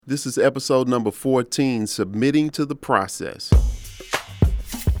This is episode number 14, Submitting to the Process.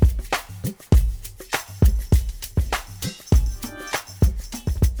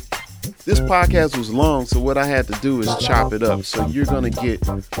 This podcast was long, so what I had to do is chop it up. So you're going to get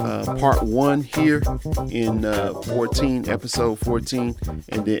part 1 here in episode 14,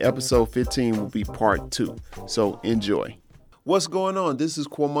 and then episode 15 will be part 2. So enjoy. What's going on? This is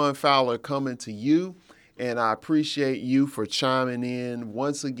Quamon Fowler coming to you, and I appreciate you for chiming in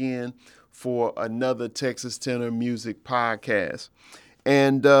once again for another Texas Tenor Music podcast.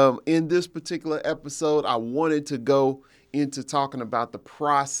 And in this particular episode, I wanted to go into talking about the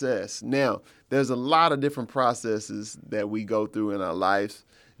process. Now, there's a lot of different processes that we go through in our lives,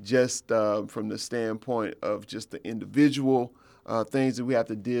 just from the standpoint of just the individual things that we have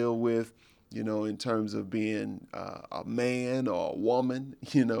to deal with, you know, in terms of being a man or a woman.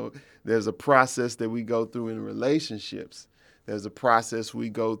 You know, there's a process that we go through in relationships. There's a process we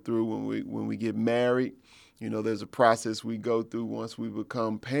go through when we get married. You know, there's a process we go through once we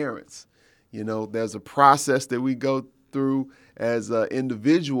become parents. You know, there's a process that we go through as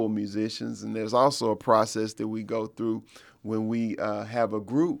individual musicians, and there's also a process that we go through when we have a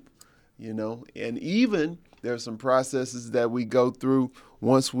group, you know, and even there's some processes that we go through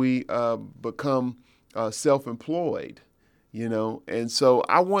once we become self-employed, you know. And so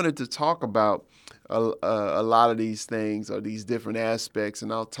I wanted to talk about a lot of these things, or these different aspects,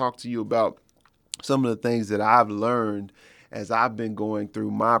 and I'll talk to you about some of the things that I've learned as I've been going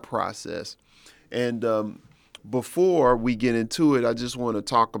through my process. And before we get into it, I just want to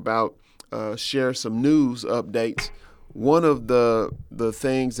talk about, share some news updates. One of the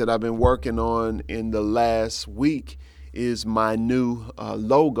things that I've been working on in the last week is my new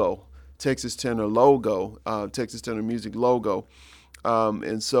logo, Texas Tenor logo, Texas Tenor Music logo.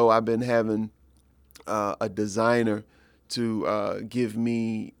 And so I've been having a designer to give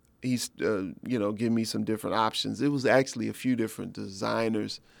me some different options. It was actually a few different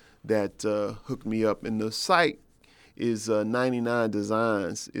designers that hooked me up, and the site is 99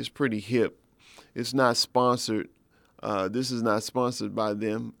 Designs. It's pretty hip. It's not sponsored. This is not sponsored by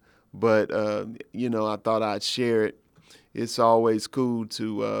them, but I thought I'd share it. It's always cool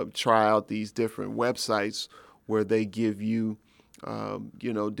to try out these different websites where they give you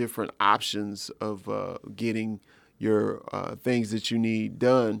different options of getting your things that you need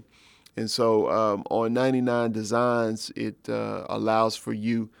done. And so on 99 Designs, it allows for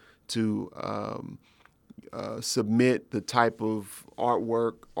you to submit the type of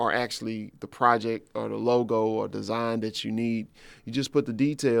artwork, or actually the project or the logo or design that you need. You just put the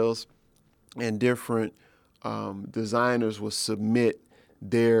details, and different designers will submit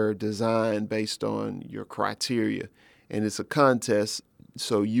their design based on your criteria. And it's a contest,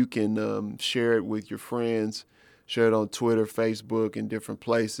 so you can share it with your friends, share it on Twitter, Facebook, and different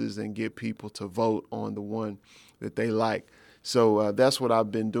places, and get people to vote on the one that they like. So that's what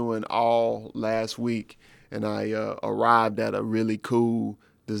I've been doing all last week, and I arrived at a really cool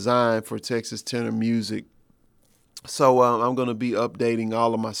design for Texas Tenor Music. So I'm going to be updating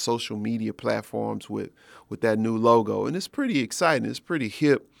all of my social media platforms with that new logo, and it's pretty exciting. It's pretty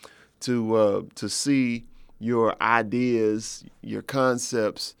hip to see your ideas, your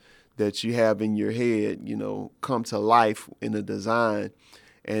concepts that you have in your head, you know, come to life in a design,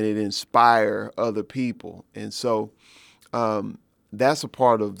 and it inspire other people. And so that's a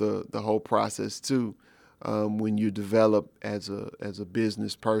part of the whole process too. When you develop as a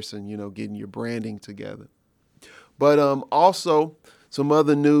business person, you know, getting your branding together. But also some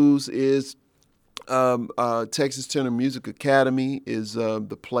other news is Texas Tenor Music Academy is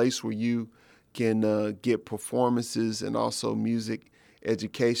the place where you can get performances and also music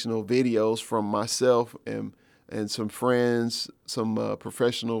educational videos from myself and some friends, some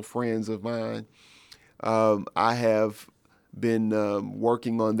professional friends of mine. I have been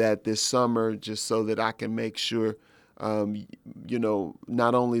working on that this summer, just so that I can make sure,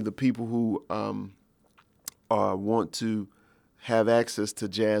 not only the people who want to have access to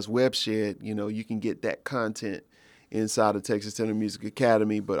Jazz Webshed, you know, you can get that content inside of Texas Tenor Music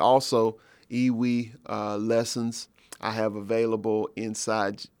Academy, but also EWI lessons I have available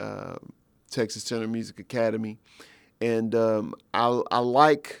inside Texas Tenor Music Academy. And I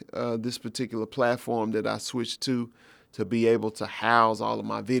like this particular platform that I switched to be able to house all of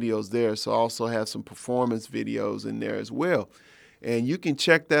my videos there. So I also have some performance videos in there as well. And you can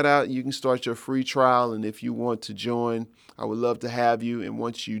check that out. You can start your free trial. And if you want to join, I would love to have you. And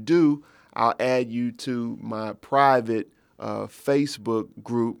once you do, I'll add you to my private Facebook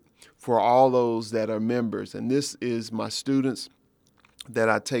group for all those that are members. And this is my students that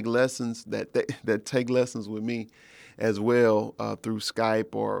I take lessons, that take lessons with me. as well through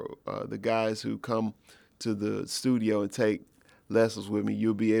Skype or the guys who come to the studio and take lessons with me.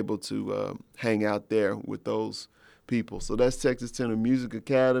 You'll be able to hang out there with those people. So that's Texas Tenor Music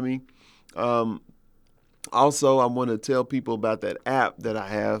Academy. Also, I want to tell people about that app that I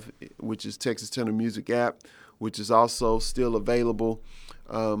have, which is Texas Tenor Music app, which is also still available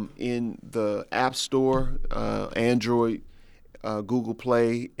in the App Store, Android, Google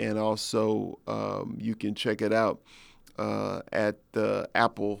Play, and also you can check it out at the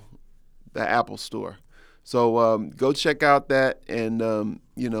Apple Store. So go check out that, and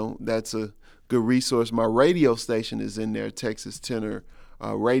that's a good resource. My radio station is in there, Texas Tenor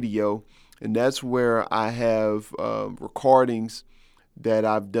Radio, and that's where I have recordings that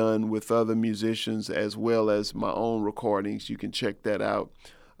I've done with other musicians as well as my own recordings. You can check that out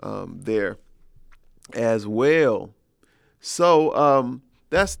there as well. So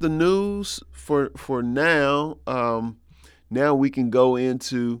that's the news for now. Now we can go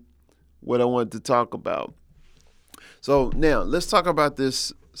into what I wanted to talk about. So now let's talk about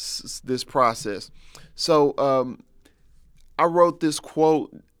this process. So I wrote this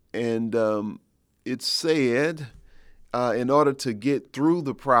quote, and it said, in order to get through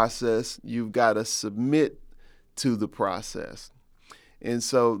the process, you've got to submit to the process. And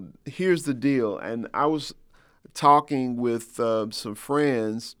so here's the deal. And I was talking with some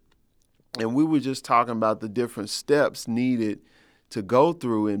friends, and we were just talking about the different steps needed to go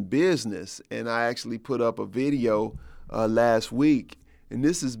through in business. And I actually put up a video last week, and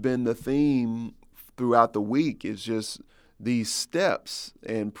this has been the theme throughout the week, is just these steps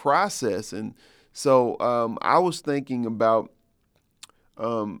and process. And so I was thinking about,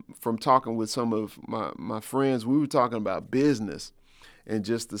 from talking with some of my friends, we were talking about business and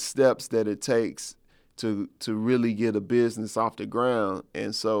just the steps that it takes to really get a business off the ground.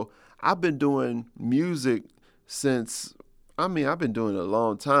 And so I've been doing music since, I've been doing it a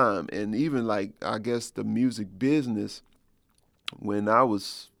long time. And even I guess the music business, when I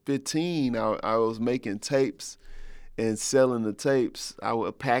was 15, I was making tapes and selling the tapes. I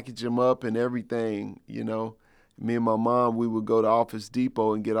would package them up and everything, Me and my mom, we would go to Office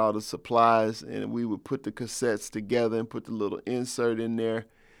Depot and get all the supplies, and we would put the cassettes together and put the little insert in there.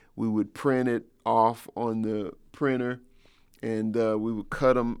 We would print it off on the printer, and we would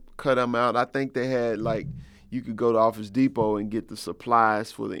cut them out. I think they had you could go to Office Depot and get the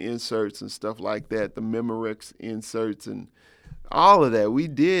supplies for the inserts and stuff like that, the Memorex inserts and all of that. We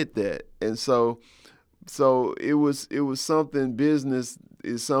did that, and so it was something. Business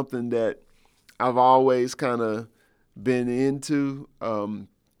is something that I've always kind of been into.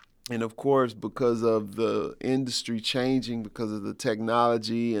 And of course, because of the industry changing, because of the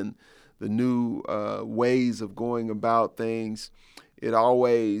technology and the new ways of going about things, it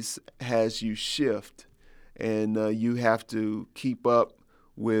always has you shift, and you have to keep up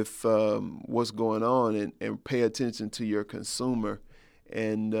with what's going on and pay attention to your consumer,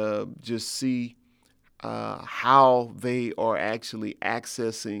 and just see how they are actually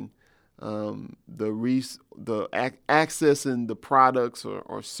accessing accessing the products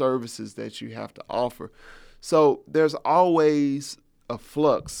or services that you have to offer. So there's always a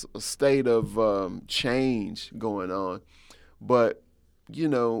flux, a state of change going on. But,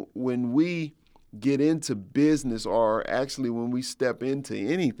 when we get into business, or actually when we step into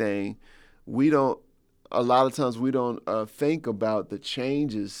anything, a lot of times we don't think about the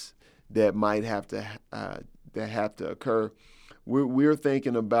changes that might have to occur. We're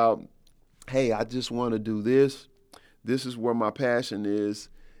thinking about, hey, I just want to do this. This is where my passion is,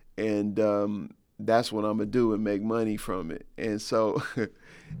 and that's what I'm going to do and make money from it. And so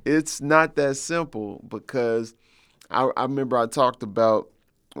it's not that simple, because I remember I talked about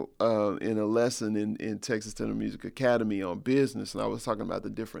in a lesson in Texas Tenor Music Academy on business, and I was talking about the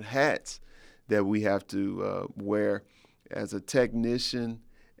different hats that we have to wear as a technician,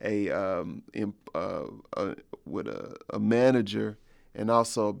 with a manager, and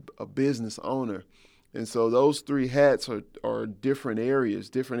also a business owner. And so those three hats are different areas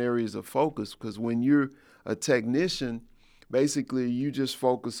of focus, because when you're a technician, basically you just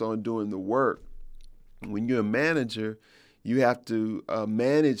focus on doing the work. When you're a manager, you have to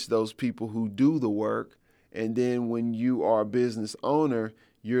manage those people who do the work. And then when you are a business owner,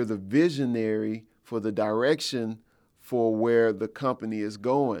 you're the visionary for the direction for where the company is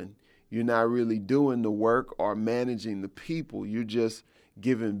going. You're not really doing the work or managing the people. You're just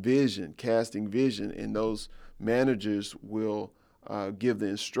giving vision, casting vision, and those managers will give the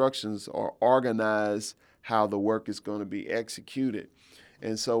instructions or organize how the work is going to be executed.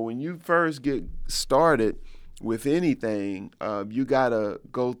 And so when you first get started with anything, you got to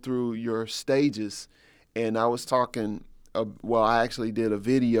go through your stages, and I was talking. I actually did a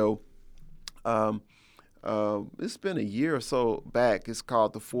video. Um, it's been a year or so back. It's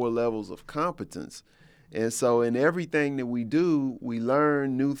called the 4 Levels of Competence. And so in everything that we do, we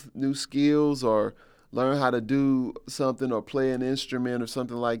learn new skills or learn how to do something or play an instrument or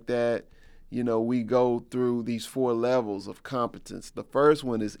something like that. We go through these 4 levels of competence. The first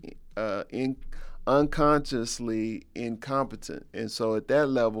one is unconsciously incompetent. And so at that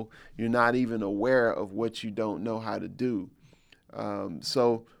level, you're not even aware of what you don't know how to do.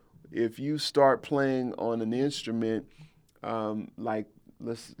 So if you start playing on an instrument, like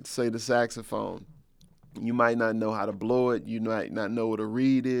let's say the saxophone, you might not know how to blow it. You might not know what a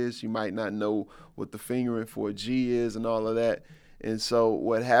reed is. You might not know what the fingering for a G is and all of that. And so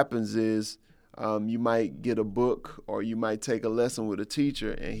what happens is you might get a book or you might take a lesson with a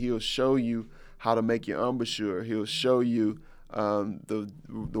teacher and he'll show you how to make your embouchure. He'll show you the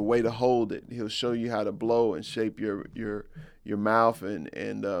way to hold it. He'll show you how to blow and shape your mouth and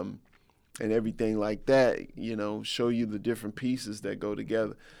everything like that, show you the different pieces that go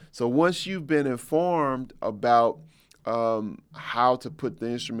together. So once you've been informed about how to put the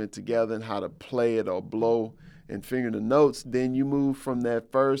instrument together and how to play it or blow and finger the notes, then you move from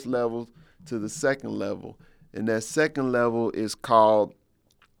that first level to the second level. And that second level is called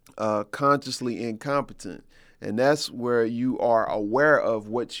consciously incompetent. And that's where you are aware of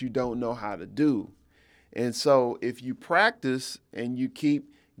what you don't know how to do. And so if you practice and you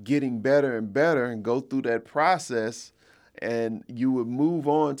keep getting better and better and go through that process, and you would move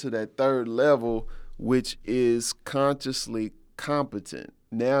on to that third level, which is consciously competent.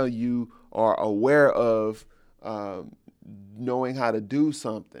 Now you are aware of knowing how to do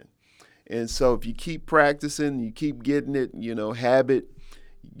something. And so if you keep practicing, you keep getting it, habit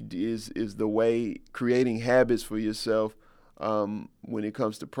is the way, creating habits for yourself when it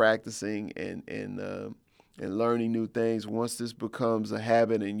comes to practicing and learning new things. Once this becomes a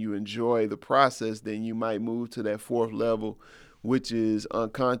habit and you enjoy the process, then you might move to that fourth level, which is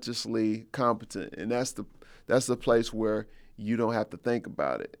unconsciously competent. And that's the place where you don't have to think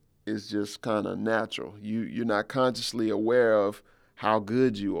about it. It's just kind of natural. You're not consciously aware of how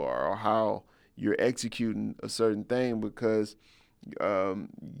good you are or how you're executing a certain thing because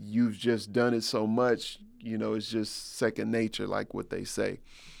you've just done it so much, it's just second nature, like what they say.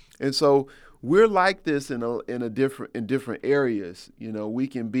 And so we're like this in different areas. We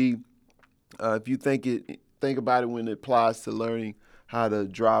can be, if you think about it when it applies to learning how to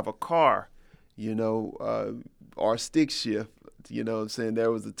drive a car, or stick shift. I'm saying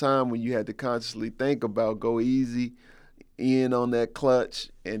there was a time when you had to consciously think about go easy in on that clutch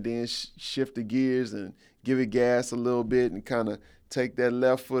and then shift the gears and give it gas a little bit and kind of take that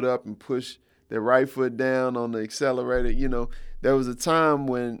left foot up and push the right foot down on the accelerator. There was a time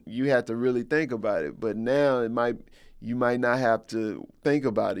when you had to really think about it, but now you might not have to think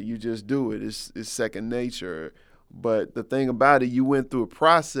about it. You just do it. It's second nature. But the thing about it, you went through a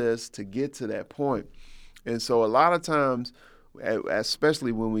process to get to that point. And so a lot of times,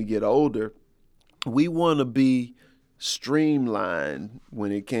 especially when we get older, we want to be streamlined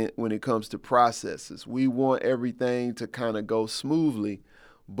when it comes to processes. We want everything to kind of go smoothly,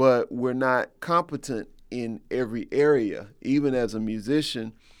 but we're not competent in every area. Even as a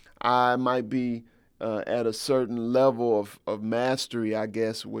musician, I might be at a certain level of mastery, I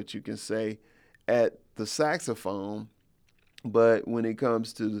guess what you can say, at the saxophone, but when it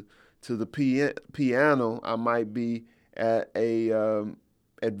comes to the piano, I might be at a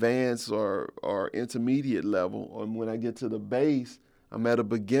advanced or intermediate level. And when I get to the bass, I'm at a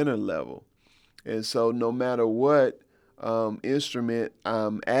beginner level. And so no matter what instrument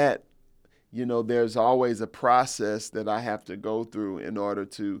I'm at, there's always a process that I have to go through in order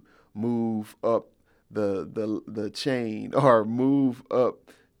to move up the chain or move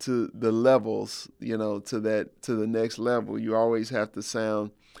up to the levels, to the next level. You always have to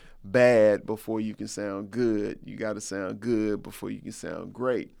sound bad before you can sound good. You got to sound good before you can sound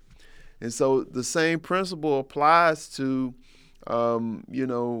great. And so the same principle applies to,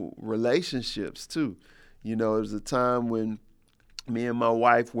 relationships too. There was a time when me and my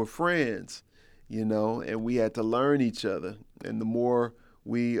wife were friends, and we had to learn each other. And the more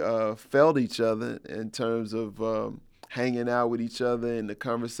we felt each other in terms of hanging out with each other and the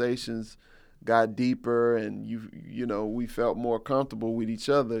conversations got deeper and we felt more comfortable with each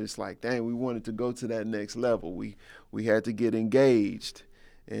other. It's like, dang, we wanted to go to that next level. We had to get engaged,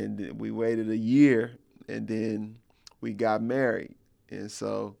 and we waited a year, and then we got married. And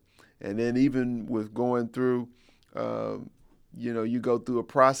then even with going through, you go through a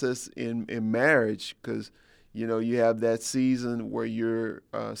process in marriage because, You have that season where you're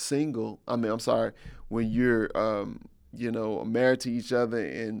single. I'm sorry, when you're married to each other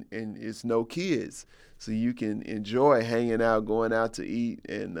and it's no kids, so you can enjoy hanging out, going out to eat,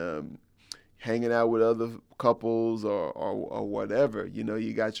 and hanging out with other couples or whatever.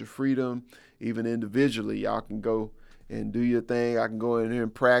 You got your freedom, even individually. Y'all can go and do your thing. I can go in here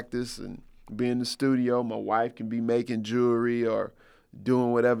and practice and be in the studio. My wife can be making jewelry or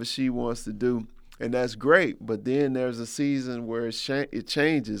doing whatever she wants to do, and that's great. But then there's a season where it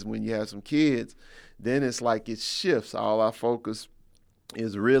changes when you have some kids. Then it's like it shifts. All our focus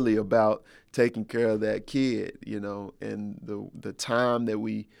is really about taking care of that kid, and the time that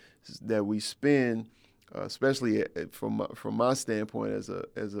we spend, especially from my standpoint as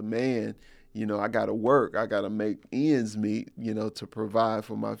a man. I got to work. I got to make ends meet, to provide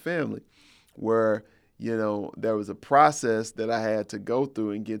for my family. Where there was a process that I had to go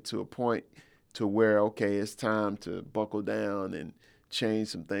through and get to a point to where, okay, it's time to buckle down and change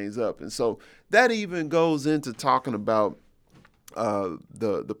some things up. And so that even goes into talking about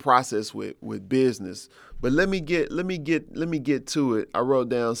the process with business. But let me get to it. I wrote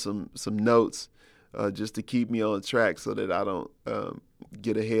down some notes just to keep me on track so that I don't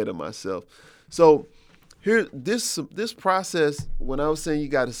get ahead of myself. So here, this process, when I was saying you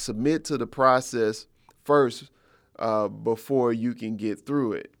got to submit to the process first before you can get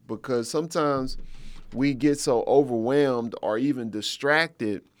through it, because sometimes we get so overwhelmed or even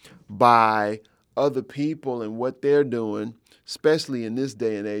distracted by other people and what they're doing, especially in this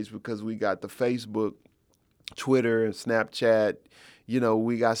day and age, because we got the Facebook, Twitter, and Snapchat.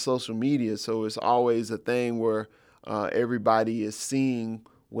 We got social media, so it's always a thing where everybody is seeing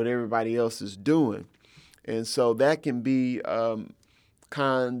what everybody else is doing. And so that can be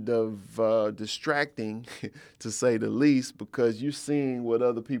kind of distracting, to say the least, because you're seeing what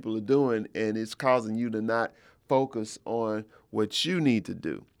other people are doing, and it's causing you to not focus on what you need to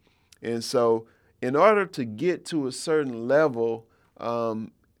do. And so in order to get to a certain level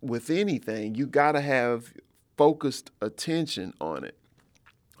with anything, you got to have focused attention on it.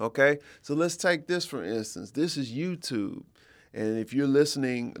 Okay? So let's take this for instance. This is YouTube. And if you're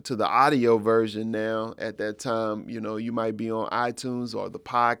listening to the audio version now, at that time, you might be on iTunes or the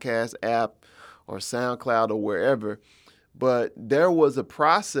podcast app or SoundCloud or wherever. But there was a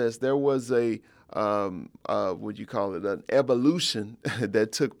process, there was an evolution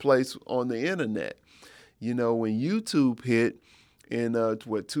that took place on the internet. When YouTube hit in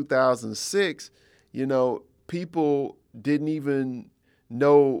 2006, people didn't even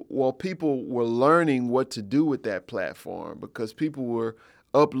people were learning what to do with that platform, because people were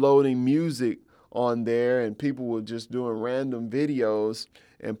uploading music on there and people were just doing random videos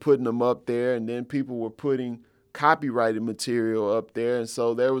and putting them up there, and then people were putting copyrighted material up there. And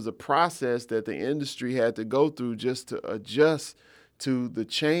so there was a process that the industry had to go through just to adjust to the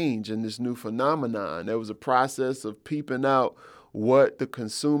change in this new phenomenon. There was a process of peeping out what the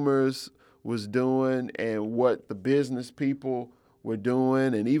consumers was doing and what the business people were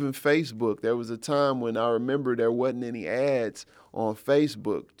doing. And even Facebook, there was a time when I remember there wasn't any ads on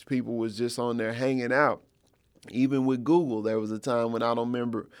Facebook. People was just on there hanging out. Even with Google, there was a time when I don't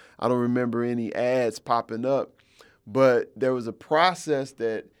remember any ads popping up. But there was a process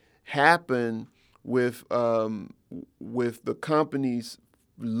that happened with the companies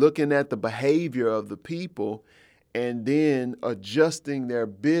looking at the behavior of the people and then adjusting their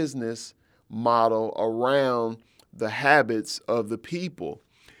business model around the habits of the people.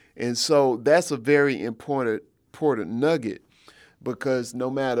 And so that's a very important nugget, because no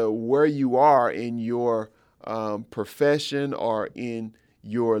matter where you are in your profession or in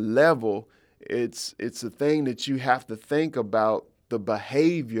your level, it's a thing that you have to think about the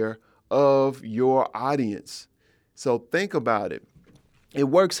behavior of your audience. So think about it. It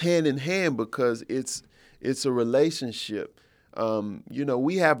works hand in hand because it's a relationship.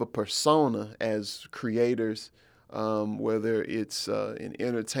 We have a persona as creators, whether it's in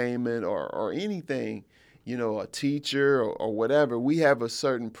entertainment or anything, a teacher or whatever. We have a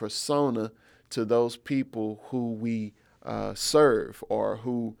certain persona to those people who we serve, or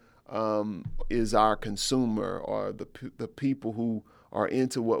who is our consumer, or the people who are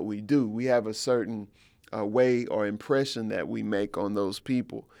into what we do. We have a certain way or impression that we make on those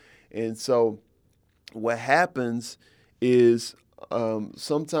people. And so what happens is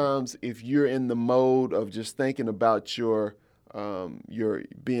sometimes if you're in the mode of just thinking about your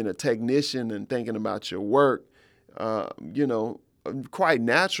being a technician and thinking about your work, quite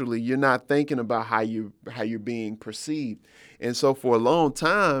naturally, you're not thinking about how you're being perceived. And so for a long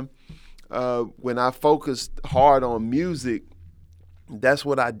time, when I focused hard on music, that's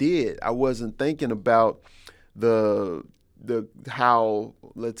what I did. I wasn't thinking about the how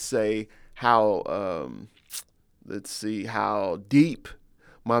let's say how deep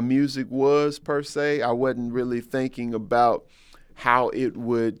my music was per se. I wasn't really thinking about how it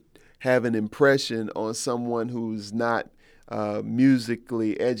would have an impression on someone who's not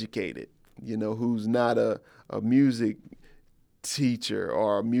musically educated, who's not a music teacher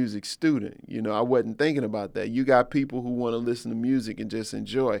or a music student. I wasn't thinking about that. You got people who want to listen to music and just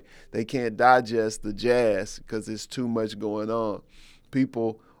enjoy. They can't digest the jazz because there's too much going on.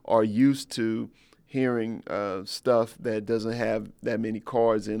 People are used to hearing stuff that doesn't have that many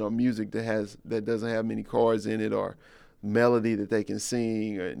chords in, or music that doesn't have many chords in it, or melody that they can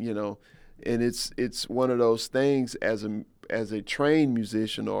sing, and it's one of those things. As a trained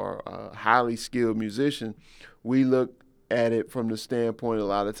musician or a highly skilled musician, we look at it from the standpoint a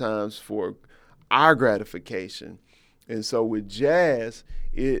lot of times for our gratification. And so with jazz,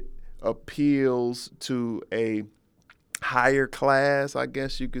 it appeals to a higher class, I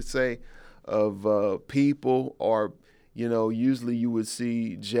guess you could say, of people, or usually you would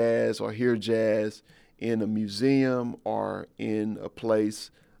see jazz or hear jazz in a museum or in a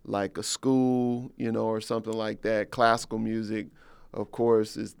place like a school, or something like that. Classical music, of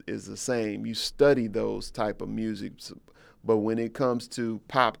course, is the same. You study those type of music. But when it comes to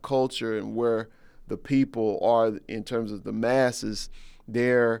pop culture and where the people are in terms of the masses,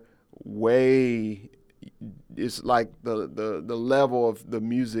 they're way, it's like the level of the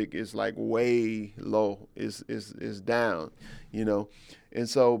music is like way low, is down, And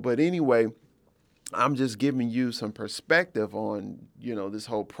so, but anyway, I'm just giving you some perspective on, this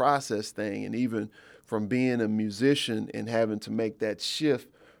whole process thing. And even from being a musician and having to make that shift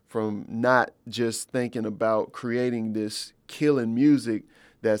from not just thinking about creating this killing music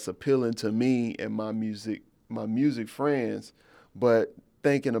that's appealing to me and my music friends, but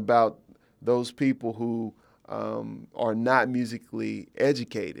thinking about those people who are not musically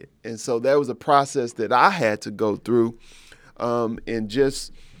educated. And so that was a process that I had to go through, and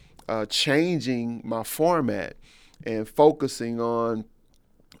just changing my format and focusing on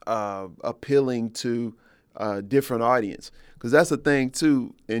appealing to different audience. Because that's the thing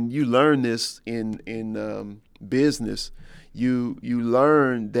too, and you learn this in business. You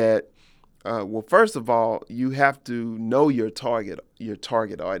learn that well, first of all, you have to know your target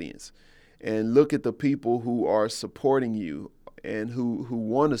audience, and look at the people who are supporting you and who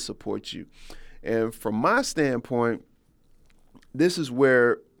want to support you. And from my standpoint, this is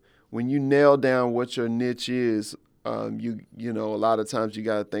where, when you nail down what your niche is, you know a lot of times you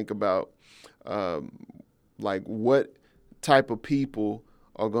got to think about like what type of people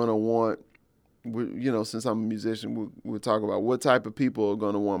are going to want, since I'm a musician, we'll talk about what type of people are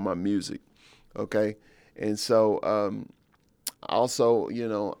going to want my music. Okay. And so, also,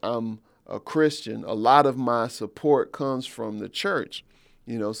 I'm a Christian. A lot of my support comes from the church.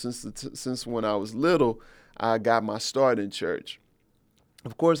 Since when I was little, I got my start in church.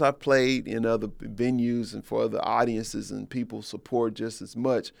 Of course, I played in other venues and for other audiences, and people support just as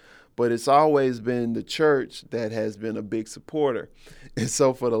much. But it's always been the church that has been a big supporter. And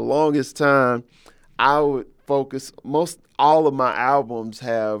so for the longest time, I would focus, all of my albums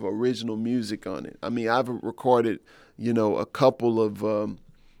have original music on it. I mean, I've recorded, a couple of,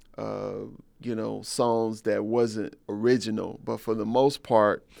 songs that wasn't original. But for the most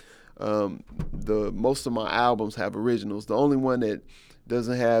part, most of my albums have originals. The only one that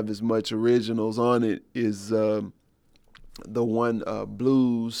doesn't have as much originals on it is the one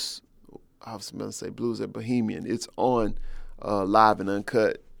Blues. I was going to say Blues at Bohemian. It's on Live and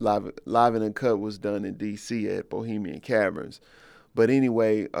Uncut. Live and Uncut was done in D.C. at Bohemian Caverns. But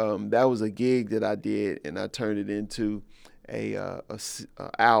anyway, that was a gig that I did, and I turned it into a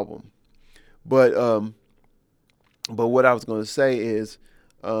album. But what I was going to say is,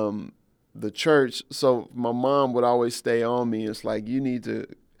 the church. So my mom would always stay on me. It's like, you need to,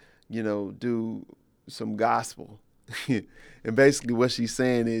 do some gospel. And basically what she's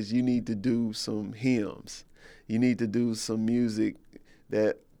saying is, you need to do some hymns. You need to do some music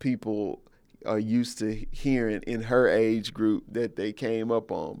that people are used to hearing in her age group that they came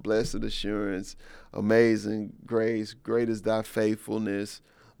up on. Blessed Assurance, Amazing Grace, Great is Thy Faithfulness,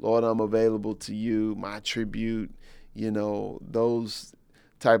 Lord, I'm Available to You, My Tribute, those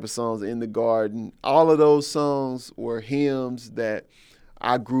type of songs, In the Garden. All of those songs were hymns that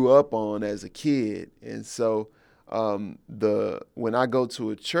I grew up on as a kid. And so when I go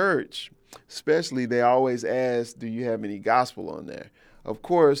to a church, especially, they always ask, do you have any gospel on there? Of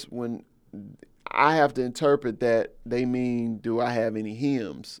course, when I have to interpret that, they mean, do I have any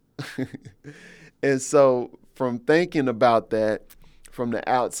hymns? And so from thinking about that from the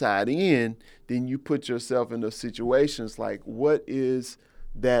outside in, then you put yourself in those situations like, what is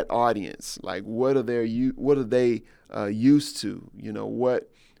that audience? Like, what are they used to? What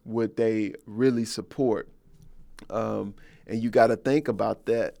would they really support? And you got to think about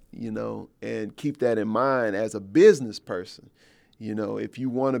that, and keep that in mind as a business person. If you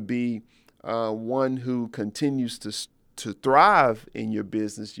want to be one who continues to thrive in your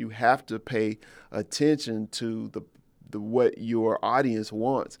business, you have to pay attention to the what your audience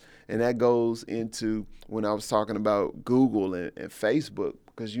wants. And that goes into when I was talking about Google and Facebook,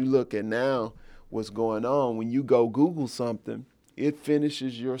 because you look at now what's going on. When you go Google something, it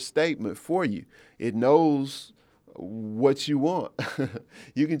finishes your statement for you. It knows what you want.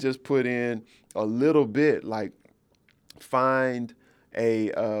 You can just put in a little bit, like find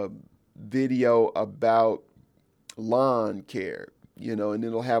a video about lawn care, and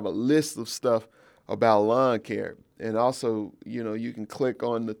it'll have a list of stuff about lawn care. And also, you can click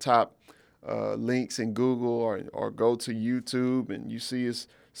on the top links in Google or go to YouTube, and you see its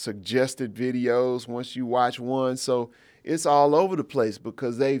suggested videos once you watch one. So it's all over the place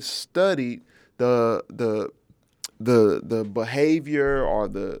because they've studied the behavior or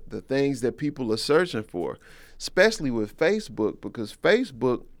the things that people are searching for, especially with Facebook, because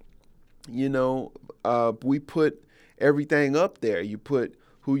Facebook, we put everything up there. You put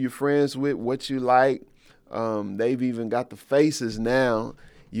who you're friends with, what you like. They've even got the faces now.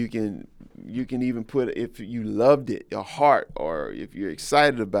 You can even put if you loved it, your heart, or if you're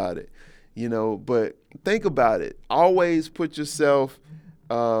excited about it, But think about it. Always put yourself,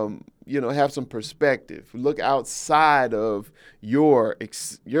 have some perspective. Look outside of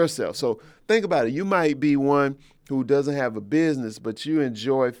yourself. So think about it. You might be one who doesn't have a business, but you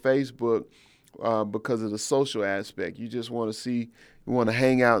enjoy Facebook because of the social aspect. You just want to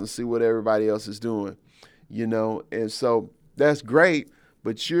hang out and see what everybody else is doing, And so that's great,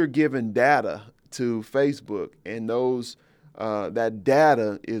 but you're giving data to Facebook, and that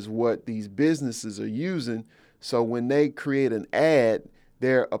data is what these businesses are using. So when they create an ad,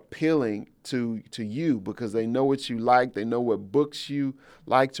 they're appealing to you because they know what you like. They know what books you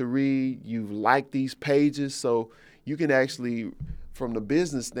like to read. You like these pages. So you can actually, from the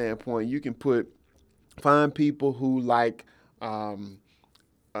business standpoint, you can find people who like,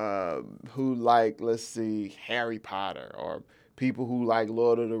 let's see, Harry Potter, or people who like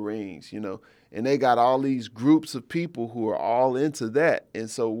Lord of the Rings, and they got all these groups of people who are all into that. And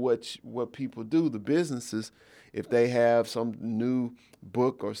so what people do, the businesses, if they have some new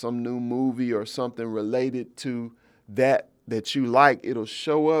book or some new movie or something related to that you like, it'll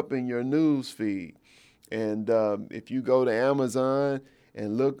show up in your news feed. And if you go to Amazon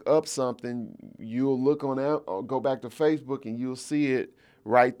and look up something, you'll look or go back to Facebook and you'll see it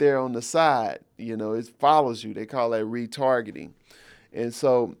right there on the side. It follows you. They call that retargeting. And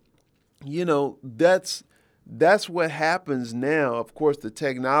so, that's what happens now. Of course, the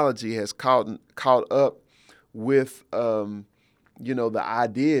technology has caught up with, the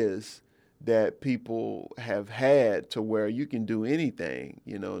ideas that people have had to where you can do anything,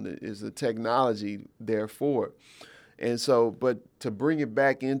 there's a technology there for it. And so, but to bring it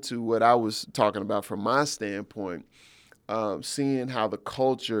back into what I was talking about from my standpoint, seeing how the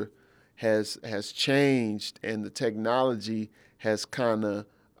culture has changed and the technology has kind of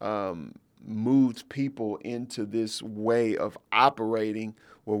moved people into this way of operating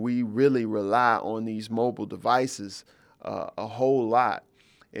where we really rely on these mobile devices a whole lot.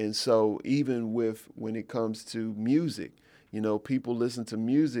 And so even when it comes to music, people listen to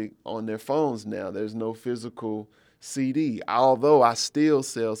music on their phones now. There's no physical CD, although I still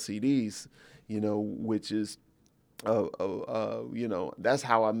sell CDs, which is, that's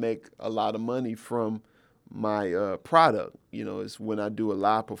how I make a lot of money from my product. It's when I do a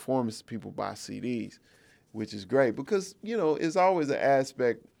live performance, people buy CDs, which is great because, it's always an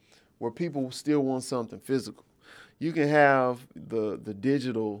aspect where people still want something physical. You can have the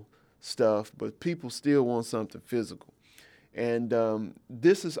digital stuff, but people still want something physical. And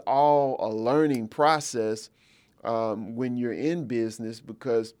this is all a learning process when you're in business,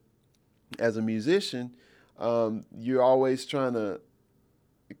 because as a musician, you're always trying to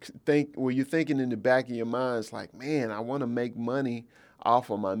you're thinking in the back of your mind, it's like, man, I want to make money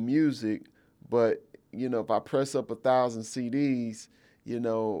off of my music, but, if I press up 1,000 CDs,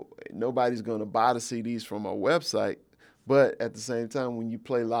 nobody's going to buy the CDs from our website. But at the same time, when you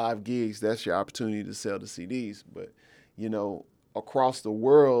play live gigs, that's your opportunity to sell the CDs. But, across the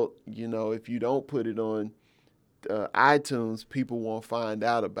world, if you don't put it on iTunes, people won't find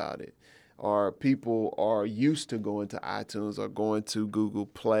out about it. Or people are used to going to iTunes or going to Google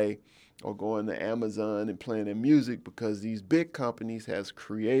Play or going to Amazon and playing their music because these big companies has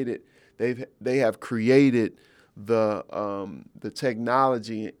created They have created the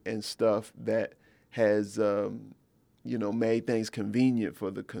technology and stuff that has made things convenient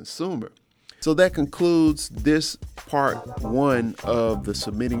for the consumer. So that concludes this part 1 of the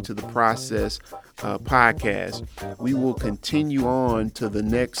Submitting to the Process podcast. We will continue on to the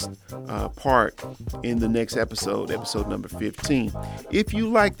next part in the next episode number 15. If you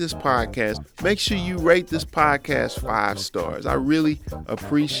like this podcast, make sure you rate this podcast 5 stars. I really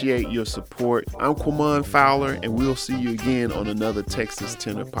appreciate your support. I'm Quamon Fowler, and we'll see you again on another Texas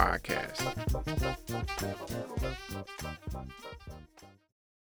Tenor podcast.